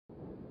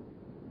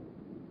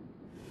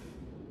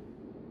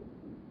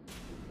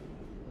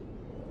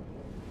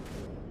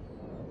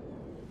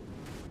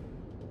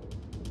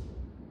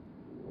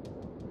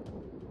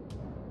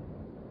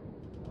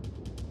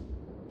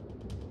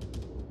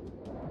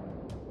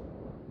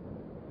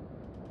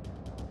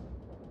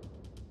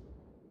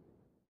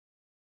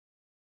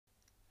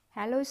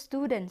Hello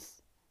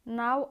students,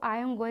 now I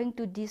am going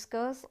to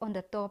discuss on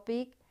the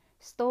topic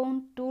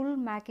stone tool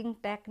making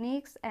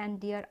techniques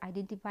and their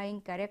identifying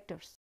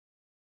characters.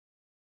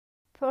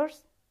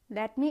 First,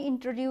 let me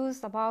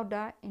introduce about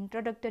the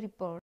introductory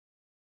part.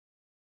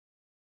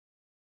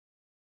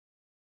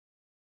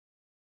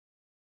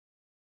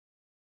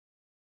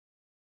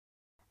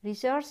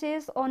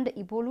 Researches on the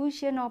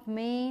evolution of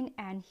man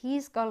and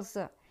his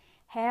culture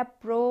have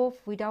proved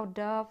without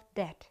doubt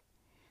that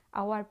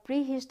our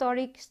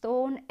prehistoric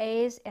Stone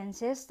Age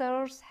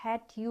ancestors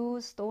had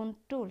used stone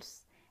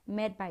tools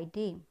made by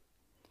them.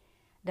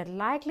 The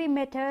likely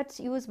methods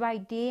used by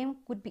them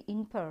could be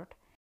inferred.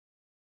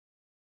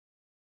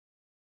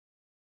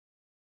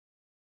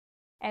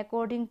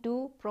 According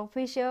to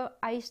Professor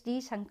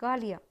H.D.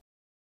 Sankalia,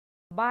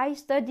 by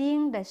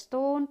studying the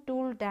stone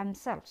tools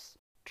themselves,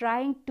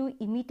 trying to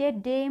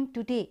imitate them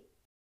today,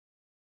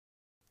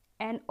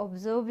 and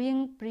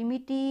observing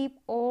primitive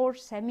or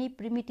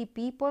semi-primitive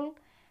people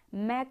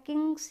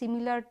making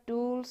similar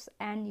tools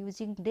and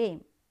using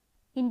them.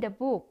 In the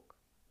book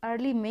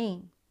Early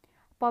Man,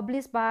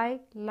 published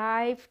by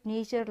Life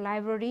Nature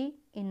Library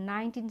in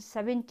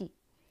 1970,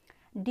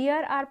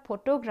 there are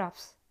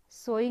photographs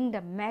showing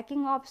the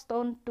making of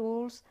stone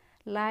tools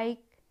like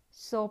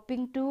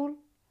chopping tool,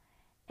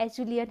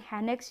 Acheulean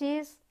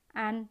annexes,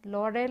 and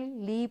laurel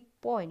leaf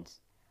points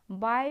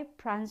by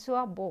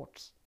Francois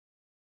Bottes.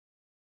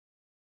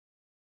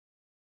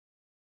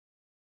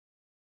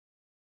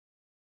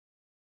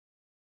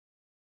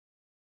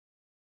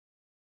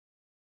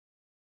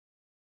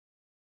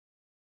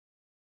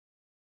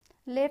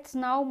 Let's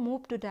now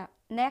move to the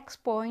next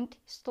point,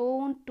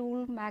 stone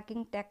tool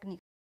making technique.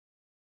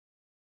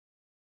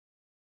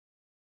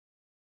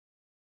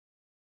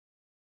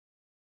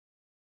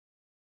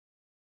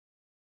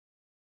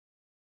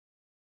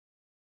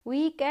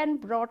 We can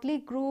broadly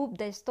group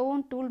the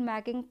stone tool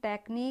making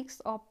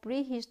techniques of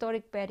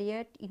prehistoric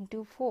period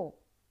into four.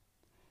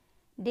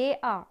 They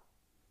are: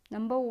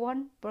 number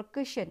 1,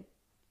 percussion;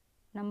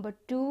 number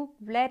 2,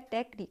 blade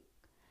technique;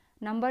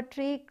 number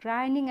 3,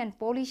 grinding and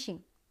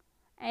polishing;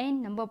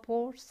 and number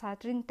 4,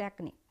 soldering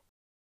technique.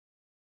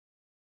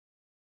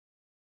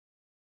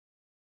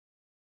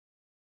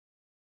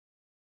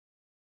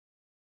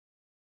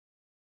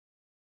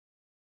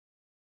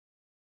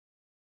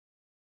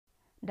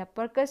 The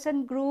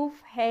percussion group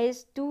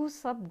has two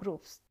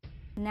subgroups,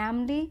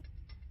 namely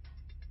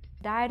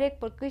direct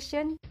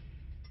percussion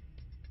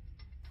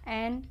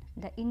and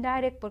the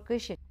indirect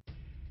percussion.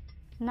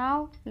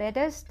 Now let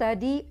us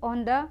study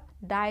on the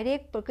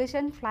direct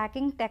percussion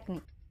flaking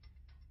technique.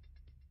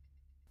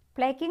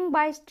 Flaking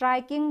by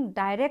striking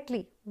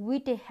directly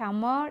with a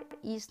hammer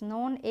is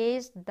known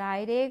as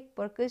direct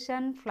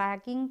percussion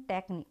flaking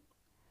technique.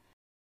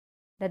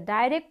 The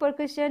direct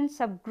percussion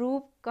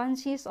subgroup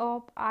consists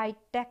of 8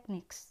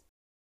 techniques,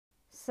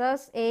 such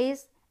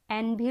as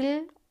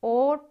anvil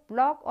or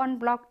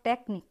block-on-block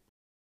technique,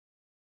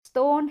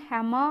 stone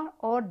hammer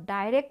or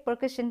direct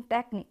percussion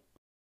technique,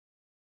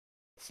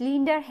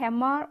 cylinder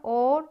hammer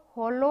or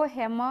hollow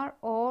hammer,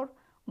 or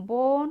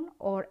bone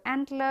or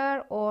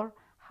antler or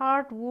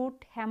hardwood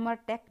hammer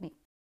technique,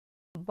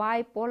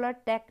 bipolar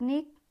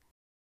technique,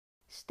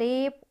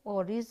 step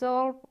or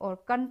resolve or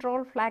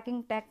control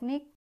flaking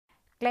technique,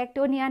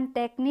 Claytonian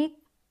technique,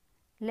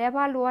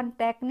 Levallois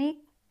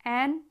technique,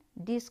 and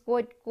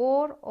discoid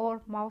core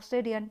or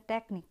Mauserian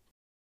technique.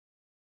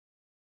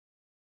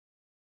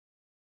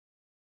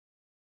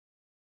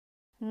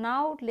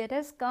 Now let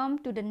us come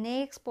to the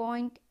next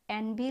point,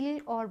 anvil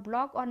or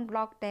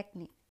block-on-block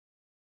technique.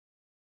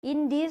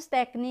 In this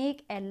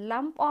technique, a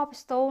lump of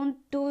stone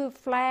to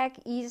flake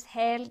is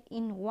held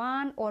in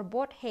one or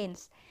both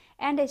hands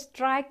and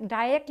struck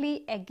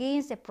directly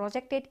against the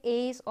projected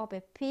edge of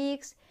a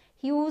fixed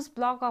huge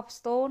block of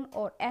stone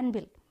or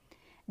anvil.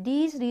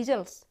 This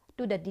results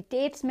to the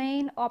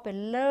detachment of a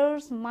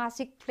large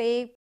massive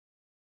flake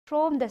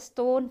from the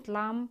stone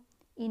lump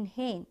in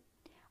hand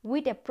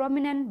with a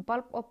prominent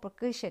bulb of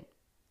percussion.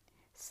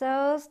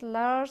 Such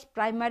large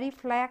primary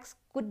flakes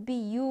could be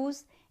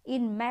used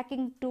in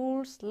making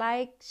tools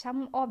like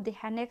some of the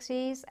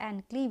annexes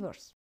and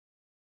cleavers.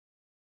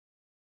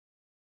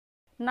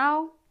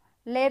 Now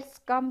let's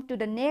come to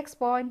the next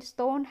point,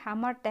 stone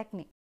hammer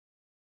technique.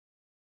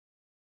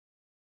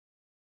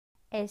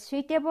 A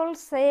suitable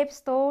shaped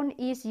stone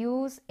is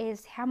used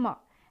as hammer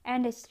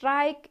and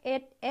strike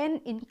at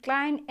an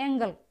inclined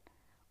angle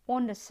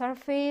on the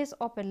surface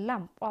of a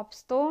lump of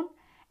stone,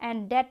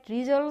 and that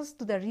results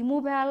to the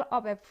removal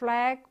of a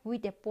flake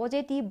with a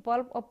positive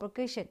bulb of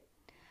percussion.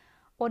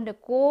 On the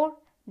core,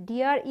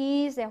 there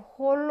is a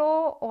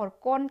hollow or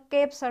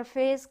concave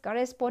surface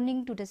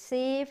corresponding to the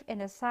shape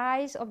and the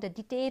size of the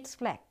detached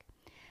flake.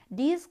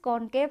 This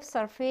concave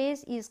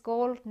surface is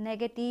called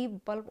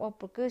negative bulb of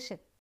percussion.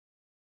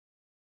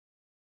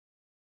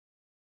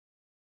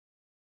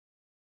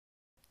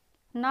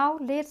 Now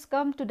let's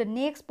come to the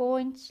next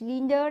point,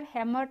 cylinder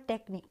hammer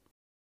technique.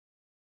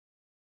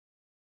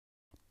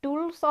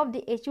 Tools of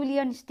the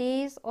Acheulean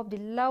stage of the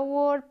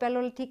lower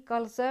Paleolithic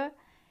culture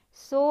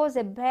shows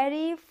a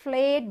very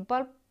flat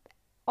bulb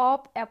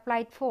of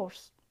applied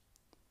force.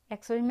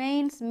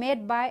 Experiments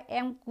made by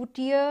M.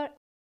 Coutier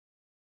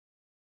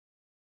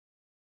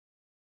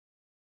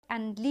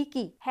and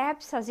Leakey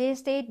have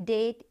suggested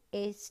that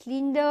a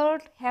cylinder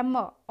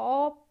hammer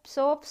of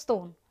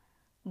soapstone,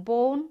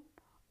 bone,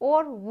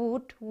 or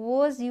wood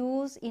was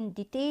used in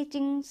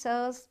detaching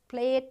such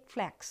plate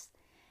flags.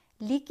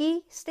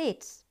 Leakey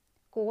states,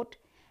 quote,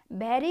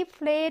 "Very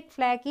flat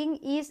flaking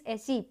is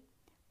achieved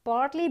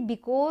partly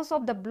because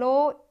of the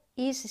blow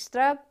is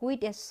struck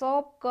with a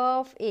sharp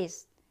curved edge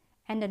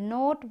and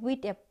not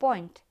with a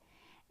point,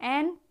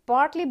 and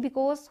partly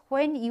because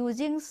when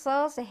using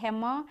such a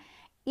hammer,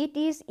 it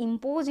is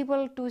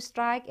impossible to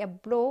strike a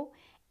blow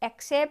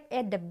except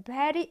at the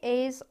very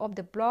edge of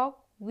the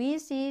block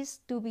which is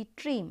to be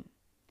trimmed."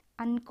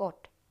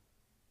 Unquote.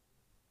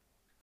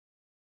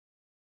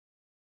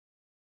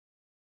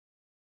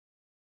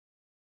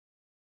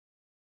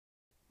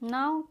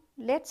 Now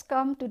let's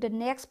come to the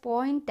next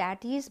point,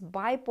 that is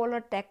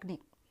bipolar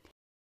technique.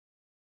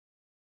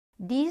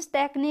 This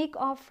technique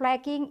of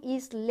flaking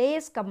is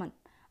less common,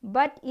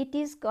 but it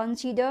is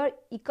considered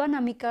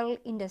economical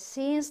in the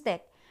sense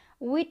that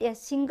with a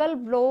single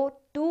blow,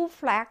 two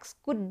flags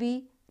could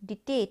be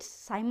detached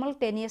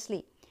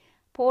simultaneously.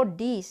 For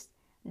this,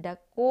 the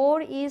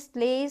core is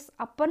placed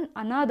upon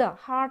another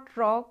hard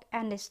rock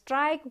and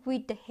strike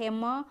with the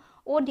hammer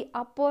on the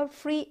upper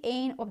free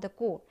end of the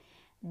core.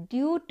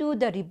 Due to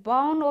the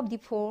rebound of the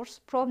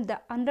force from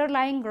the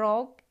underlying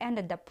rock and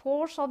the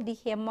force of the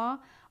hammer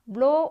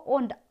blow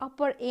on the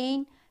upper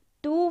end,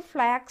 two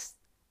flags,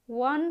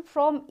 one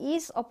from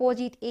each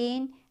opposite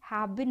end,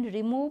 have been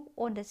removed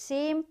on the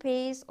same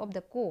face of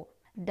the core.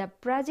 The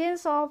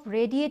presence of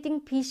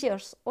radiating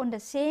fissures on the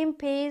same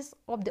face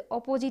of the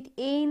opposite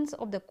ends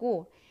of the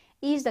core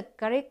is the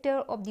character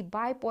of the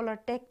bipolar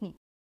technique.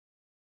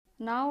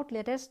 Now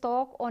let us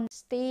talk on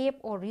step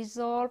or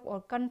resolve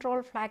or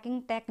control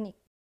flaking technique.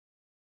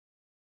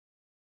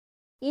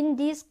 In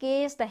this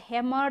case, the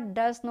hammer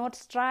does not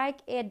strike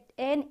at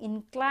an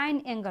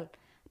inclined angle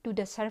to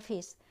the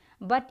surface,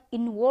 but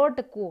inward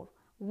the core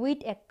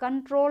with a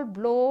controlled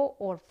blow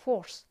or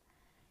force,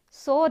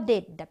 so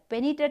that the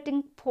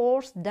penetrating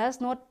force does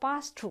not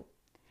pass through,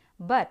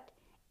 but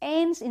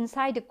ends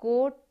inside the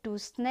core to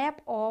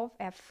snap off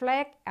a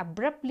flag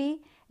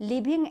abruptly,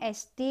 leaving a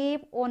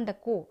step on the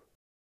core.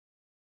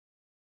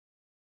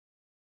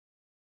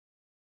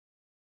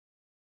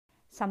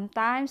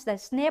 Sometimes the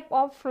snap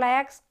of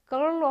flags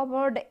curl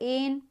over the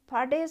end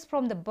farthest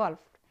from the bulb.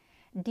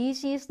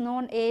 This is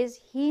known as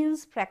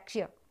hinge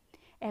fracture.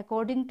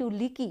 According to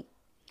Leakey,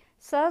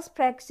 such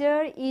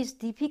fracture is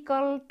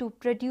difficult to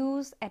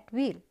produce at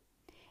will.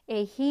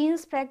 A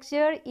hinge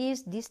fracture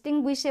is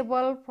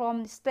distinguishable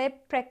from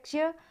step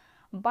fracture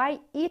by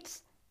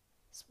its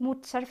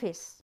smooth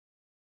surface.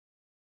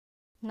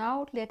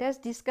 Now let us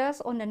discuss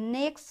on the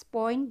next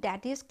point,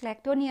 that is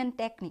Clactonian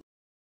technique.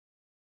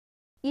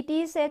 It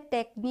is a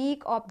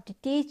technique of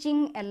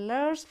detaching a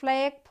large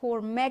flag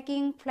for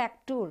making flag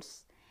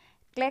tools.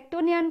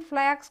 Clactonian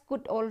flags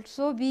could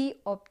also be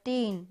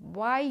obtained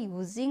by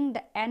using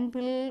the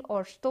anvil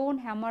or stone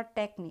hammer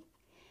technique.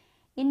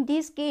 In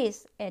this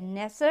case, a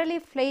naturally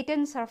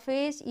flattened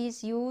surface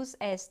is used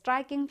as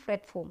striking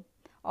platform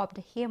of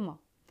the hammer.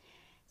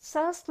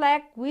 Such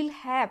flag will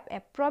have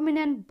a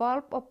prominent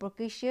bulb of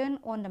percussion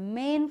on the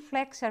main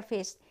flag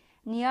surface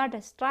near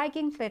the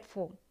striking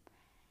platform,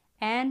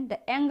 and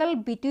the angle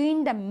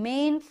between the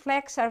main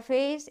flag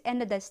surface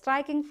and the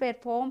striking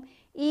platform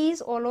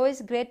is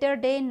always greater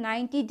than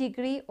 90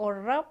 degrees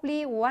or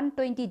roughly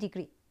 120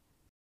 degrees.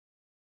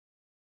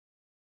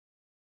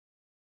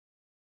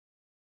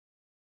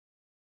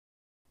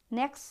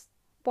 Next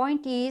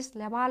point is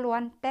level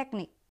 1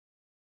 technique.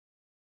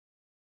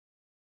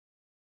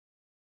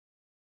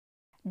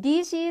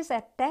 This is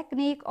a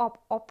technique of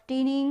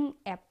obtaining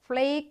a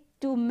flag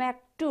to make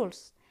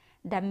tools.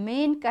 The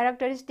main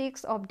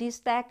characteristics of this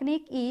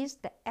technique is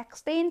the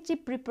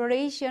extensive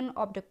preparation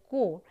of the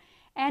core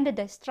and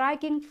the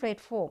striking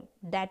platform,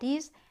 that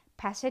is,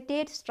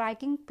 faceted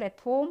striking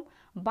platform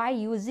by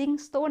using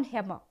stone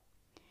hammer.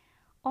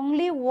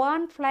 Only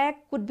one flag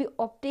could be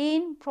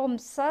obtained from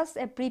such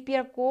a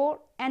prepared core,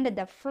 and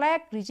the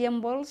flag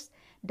resembles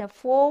the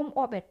form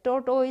of a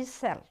tortoise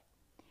shell.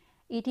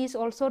 It is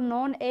also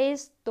known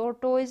as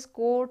tortoise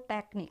core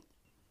technique.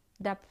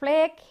 The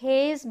flag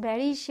has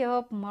very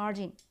sharp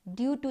margin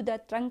due to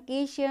the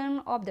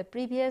truncation of the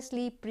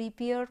previously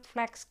prepared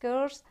flag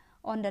skirts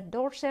on the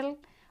dorsal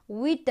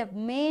with the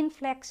main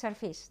flag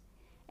surface,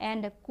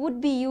 and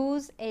could be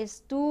used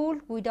as tool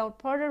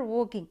without further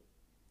working.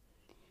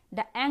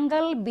 The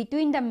angle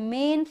between the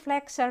main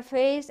flag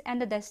surface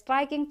and the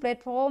striking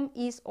platform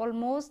is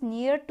almost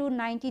near to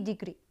 90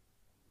 degrees.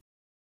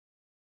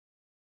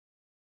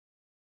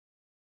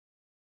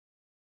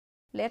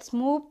 Let's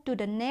move to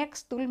the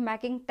next tool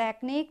making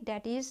technique,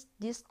 that is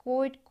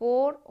discoid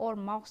core or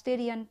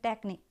Mauxterian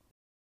technique.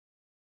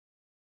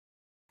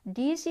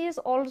 This is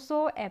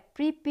also a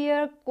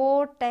prepared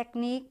core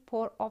technique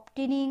for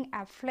obtaining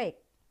a flag.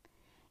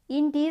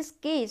 In this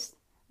case,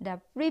 The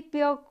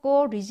prepared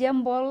core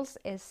resembles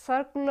a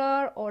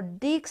circular or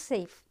disc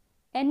shape.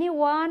 Any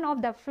one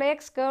of the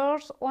flex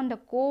curves on the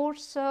core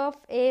serves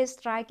a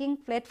striking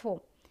platform,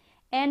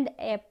 and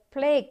a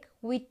plaque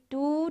with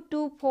 2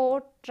 to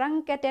 4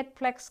 truncated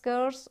flex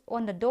curves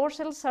on the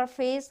dorsal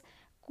surface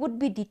could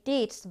be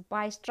detached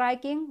by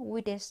striking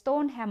with a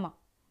stone hammer.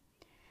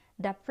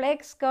 The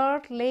flex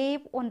curve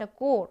left on the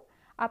core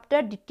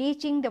after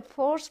detaching the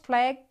first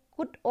flag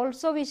could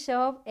also be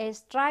served as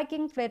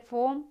striking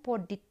platform for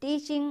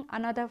detaching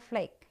another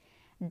flag.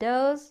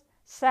 Thus,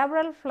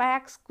 several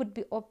flags could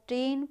be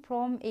obtained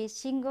from a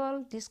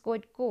single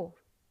discoid core.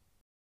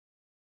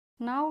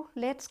 Now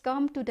let's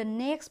come to the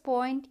next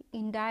point,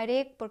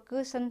 indirect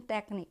percussion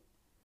technique.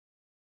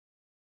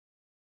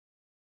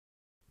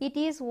 It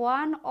is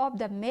one of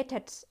the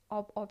methods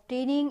of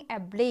obtaining a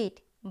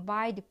blade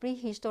by the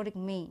prehistoric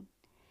man.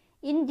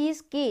 In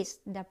this case,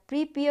 the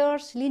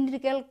prepared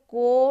cylindrical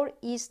core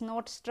is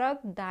not struck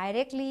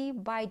directly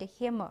by the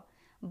hammer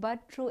but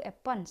through a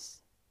punch.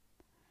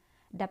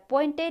 The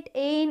pointed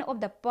end of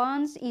the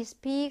punch is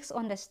fixed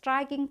on the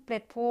striking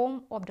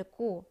platform of the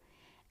core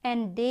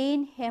and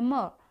then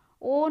hammered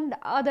on the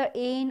other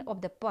end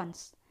of the punch.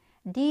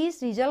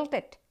 This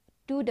resulted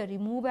to the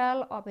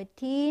removal of a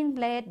thin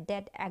blade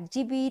that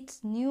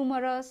exhibits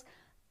numerous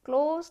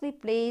closely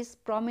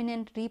placed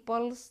prominent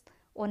ripples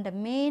on the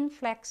main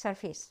flag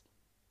surface.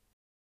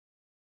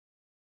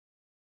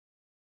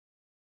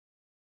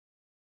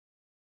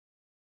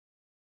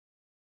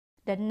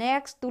 The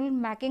next tool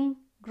making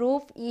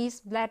group is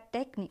blade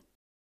technique.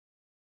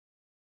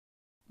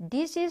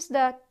 This is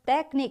the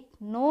technique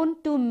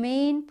known to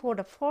men for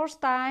the first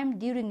time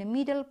during the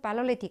Middle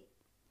Paleolithic.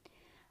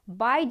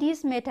 By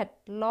this method,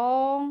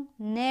 long,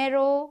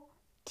 narrow,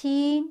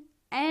 thin,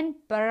 and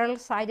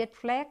barrel-sided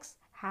flags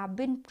have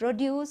been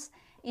produced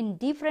in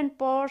different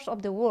parts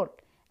of the world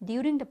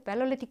during the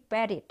Paleolithic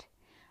period.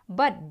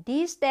 But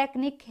this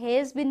technique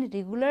has been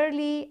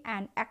regularly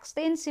and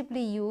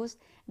extensively used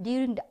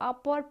during the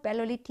Upper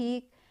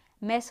Paleolithic,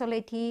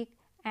 Mesolithic,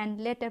 and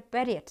later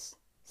periods.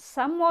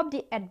 Some of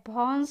the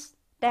advanced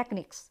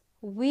techniques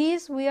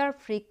which were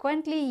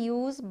frequently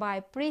used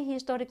by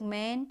prehistoric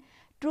men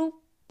to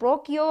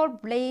procure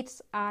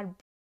blades are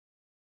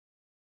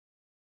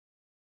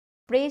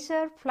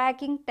pressure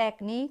flagging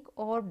technique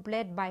or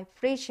blade by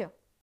pressure,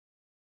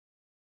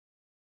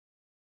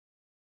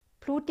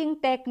 fluting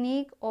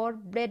technique or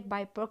blade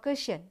by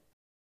percussion,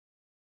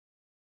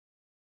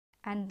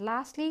 and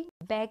lastly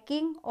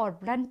backing or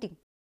blunting.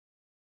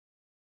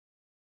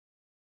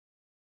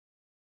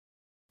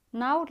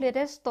 Now let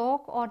us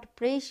talk on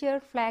pressure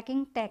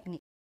flagging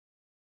technique.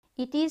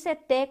 It is a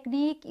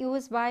technique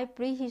used by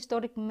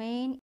prehistoric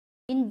men.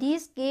 In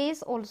this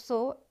case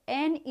also,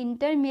 an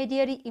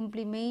intermediary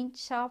implement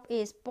sharp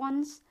as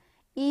punch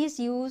is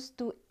used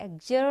to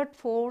exert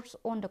force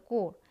on the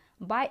core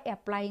by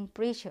applying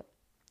pressure,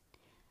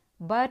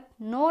 but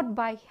not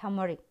by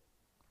hammering.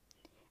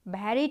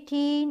 Very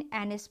thin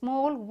and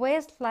small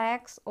waste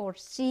flags or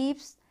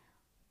sheaves,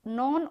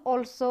 known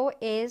also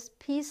as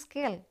fish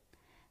scale,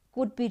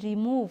 could be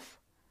removed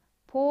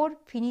for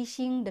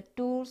finishing the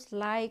tools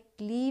like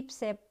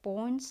leaf-shaped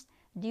points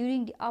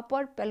during the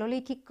Upper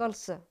Paleolithic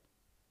culture.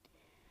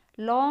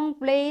 Long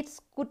blades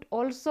could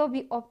also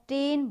be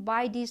obtained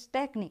by this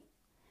technique.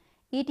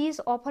 It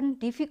is often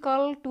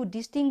difficult to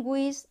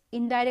distinguish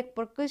indirect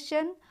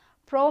percussion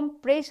from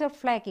pressure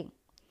flagging.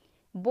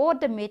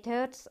 Both the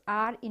methods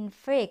are in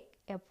fact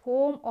a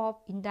form of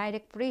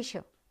indirect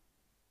pressure.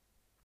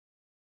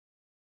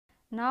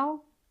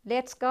 Now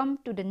let's come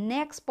to the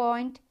next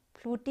point,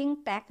 fluting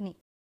technique.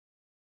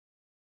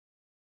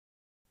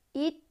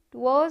 It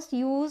was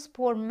used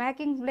for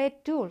making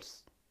blade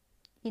tools.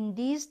 In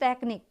this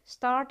technique,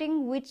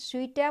 starting with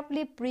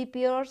suitably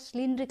prepared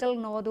cylindrical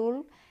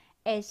nodule,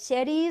 a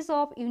series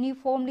of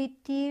uniformly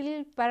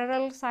tilled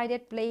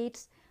parallel-sided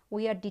blades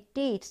were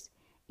detached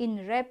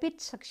in rapid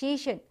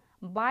succession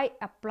by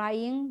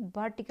applying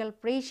vertical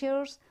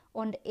pressures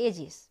on the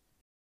edges.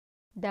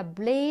 The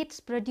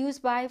blades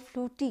produced by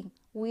fluting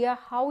were,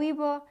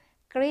 however,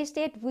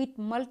 crested with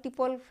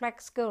multiple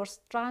flex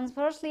curves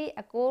transversely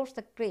across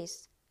the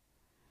crest.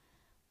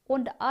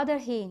 On the other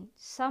hand,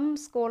 some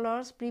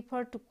scholars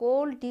prefer to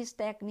call this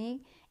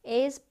technique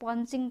as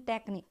punching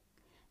technique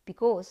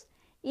because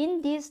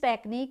in this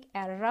technique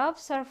a rough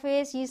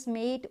surface is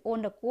made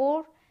on the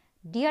core.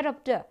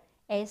 Thereafter,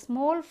 a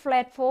small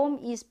platform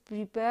is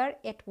prepared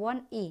at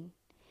one end.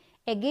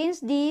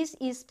 Against this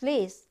is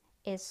placed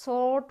a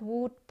short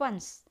wood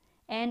punch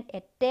and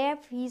a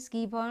tap is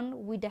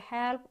given with the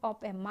help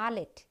of a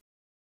mallet.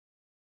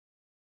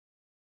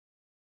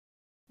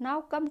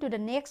 Now come to the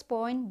next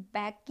point,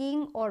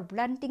 backing or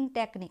blunting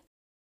technique.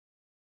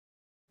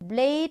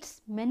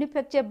 Blades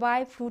manufactured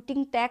by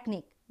fluting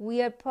technique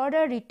were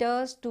further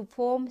retouched to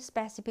form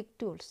specific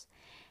tools.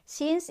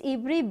 Since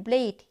every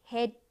blade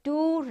had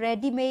two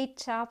ready-made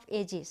sharp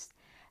edges,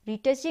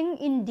 retouching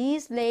in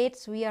these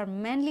blades were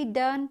mainly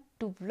done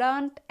to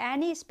blunt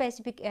any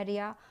specific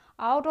area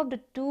out of the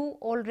two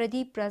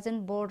already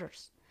present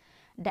borders.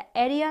 The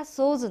area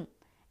chosen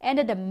and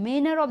the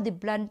manner of the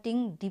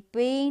blunting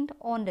depend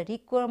on the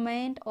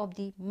requirement of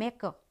the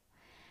maker.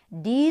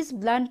 These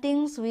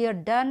bluntings were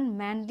done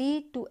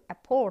mainly to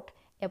afford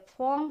a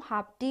firm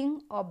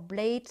hafting of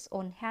blades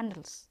on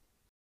handles.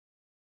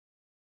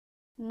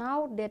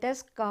 Now let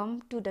us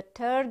come to the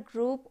third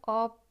group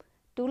of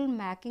tool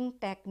making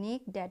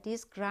technique, that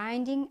is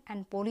grinding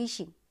and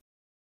polishing.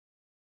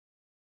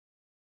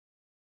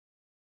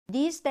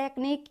 This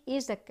technique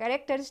is a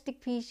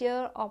characteristic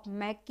feature of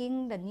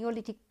making the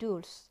Neolithic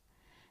tools.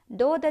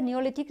 Though the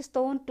Neolithic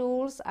stone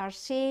tools are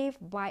safe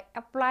by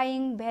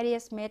applying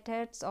various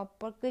methods of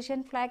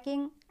percussion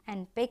flaking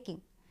and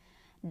packing,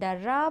 the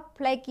rough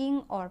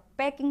flaking or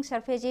packing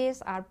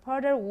surfaces are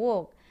further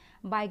worked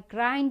by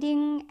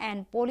grinding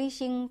and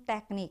polishing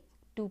technique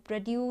to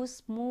produce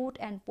smooth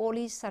and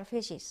polished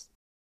surfaces.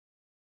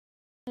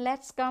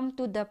 Let's come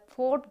to the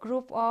fourth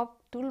group of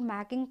tool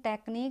making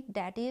technique,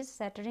 that is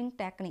soldering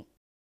technique.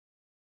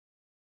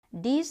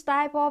 This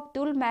type of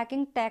tool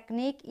making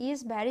technique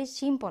is very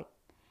simple.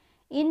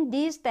 In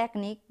this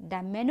technique,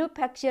 the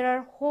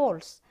manufacturer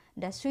holds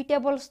the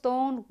suitable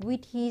stone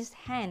with his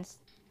hands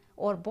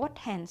or both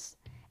hands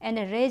and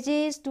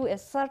raises to a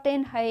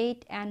certain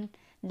height and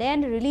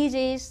then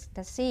releases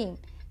the same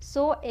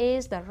so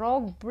as the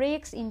rock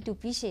breaks into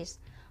pieces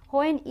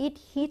when it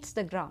hits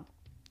the ground.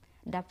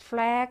 The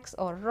flakes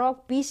or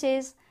rock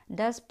pieces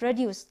thus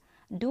produced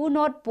do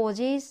not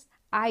possess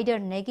either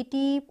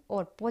negative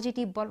or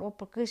positive bulk of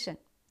percussion.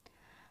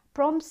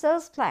 From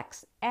such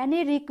flakes,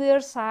 any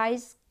required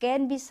size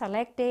can be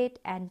selected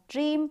and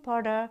trimmed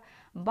further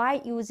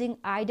by using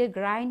either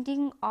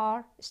grinding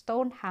or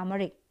stone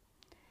hammering.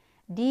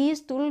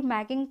 This tool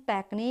making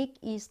technique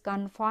is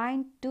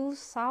confined to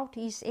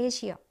Southeast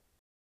Asia.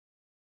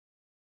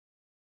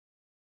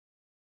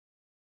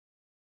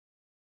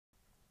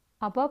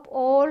 Above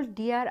all,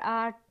 there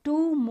are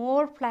two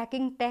more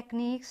flaking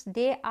techniques.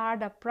 They are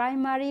the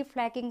primary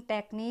flaking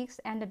techniques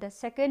and the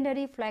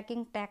secondary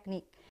flaking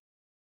technique.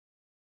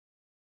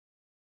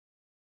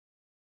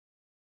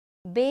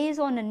 Based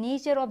on the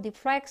nature of the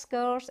flake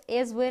scars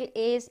as well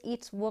as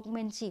its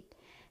workmanship,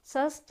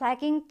 such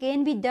flaking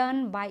can be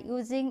done by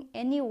using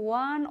any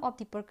one of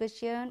the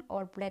percussion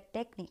or blade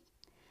technique.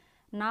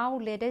 Now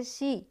let us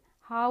see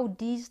how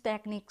these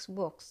techniques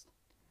works.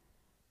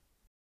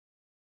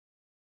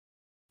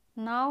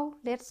 Now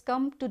let's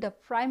come to the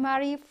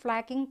primary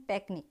flaking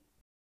technique.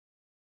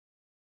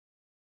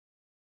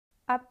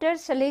 After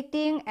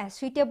selecting a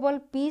suitable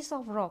piece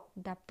of rock,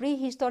 the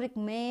prehistoric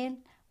man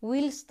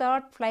will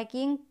start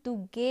flaking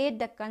to get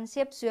the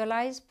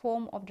conceptualized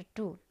form of the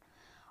tool.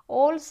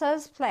 All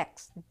such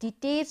flakes,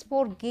 details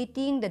for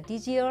getting the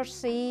desired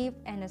shape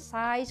and the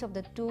size of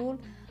the tool,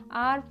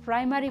 are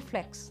primary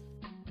flakes.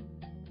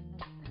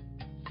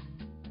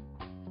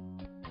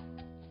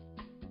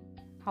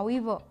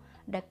 However,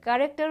 the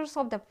characters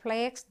of the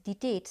flakes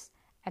details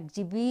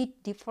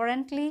exhibit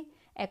differently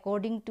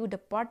according to the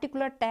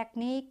particular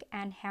technique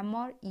and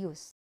hammer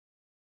used.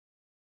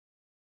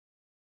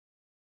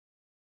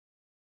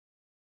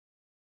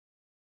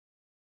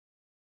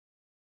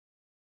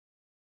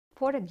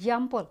 For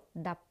example,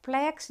 the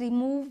flakes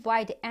removed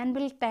by the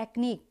anvil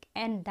technique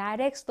and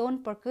direct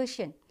stone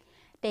percussion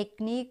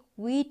technique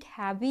with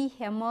heavy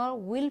hammer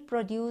will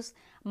produce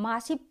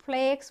massive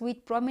flakes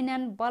with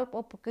prominent bulk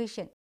of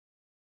percussion,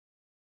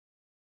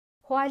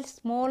 while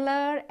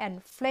smaller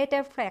and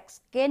flatter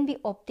flakes can be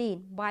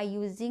obtained by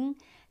using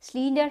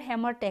slender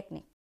hammer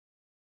technique.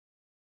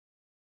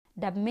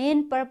 The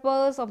main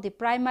purpose of the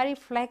primary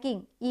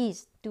flaking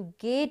is to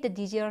get the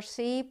desired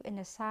shape and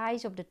the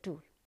size of the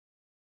tool.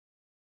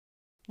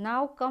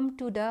 Now come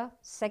to the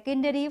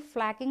secondary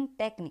flaking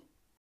technique.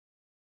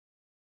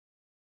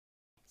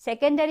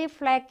 Secondary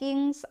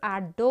flakings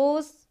are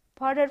those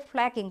further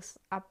flakings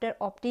after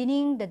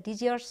obtaining the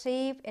desired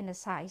shape and the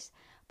size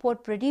for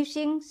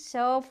producing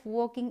sharp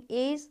working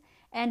edge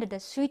and the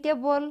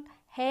suitable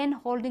hand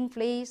holding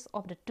place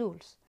of the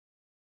tools.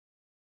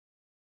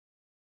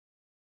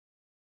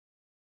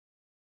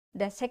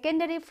 The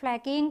secondary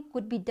flaking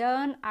could be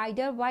done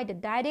either by the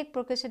direct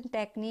percussion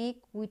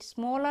technique with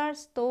smaller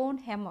stone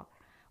hammer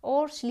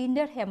or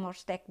cylinder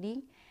hammers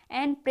technique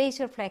and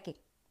pressure flaking.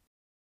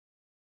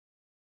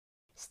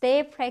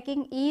 Step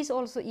flaking is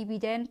also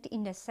evident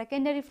in the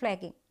secondary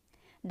flaking.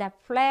 The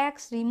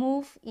flakes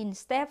removed in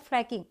step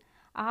flaking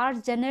are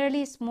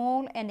generally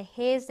small and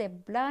has a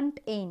blunt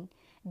end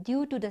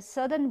due to the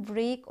sudden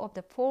break of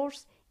the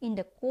force in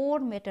the core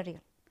material.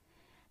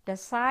 The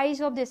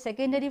size of the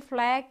secondary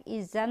flake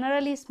is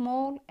generally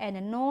small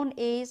and known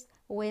as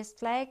waste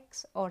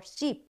flakes or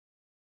chip.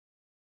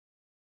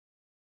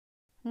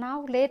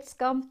 Now let's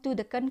come to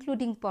the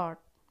concluding part.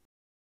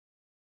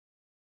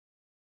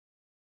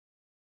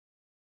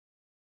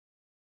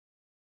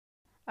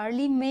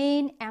 Early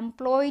men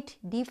employed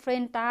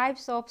different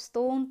types of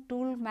stone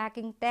tool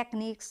making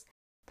techniques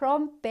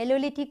from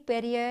Paleolithic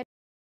period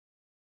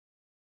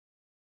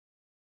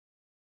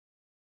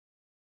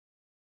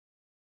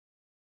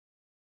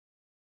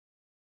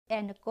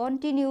and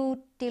continued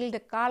till the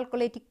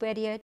Chalcolithic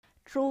period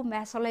through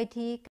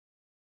Mesolithic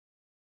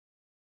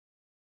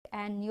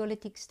and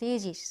Neolithic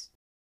stages.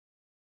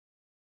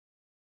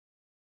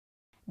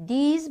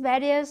 These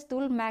various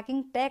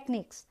tool-making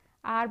techniques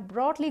are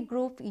broadly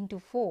grouped into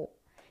 4.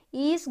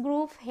 Each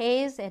group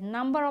has a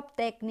number of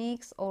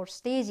techniques or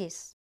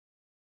stages.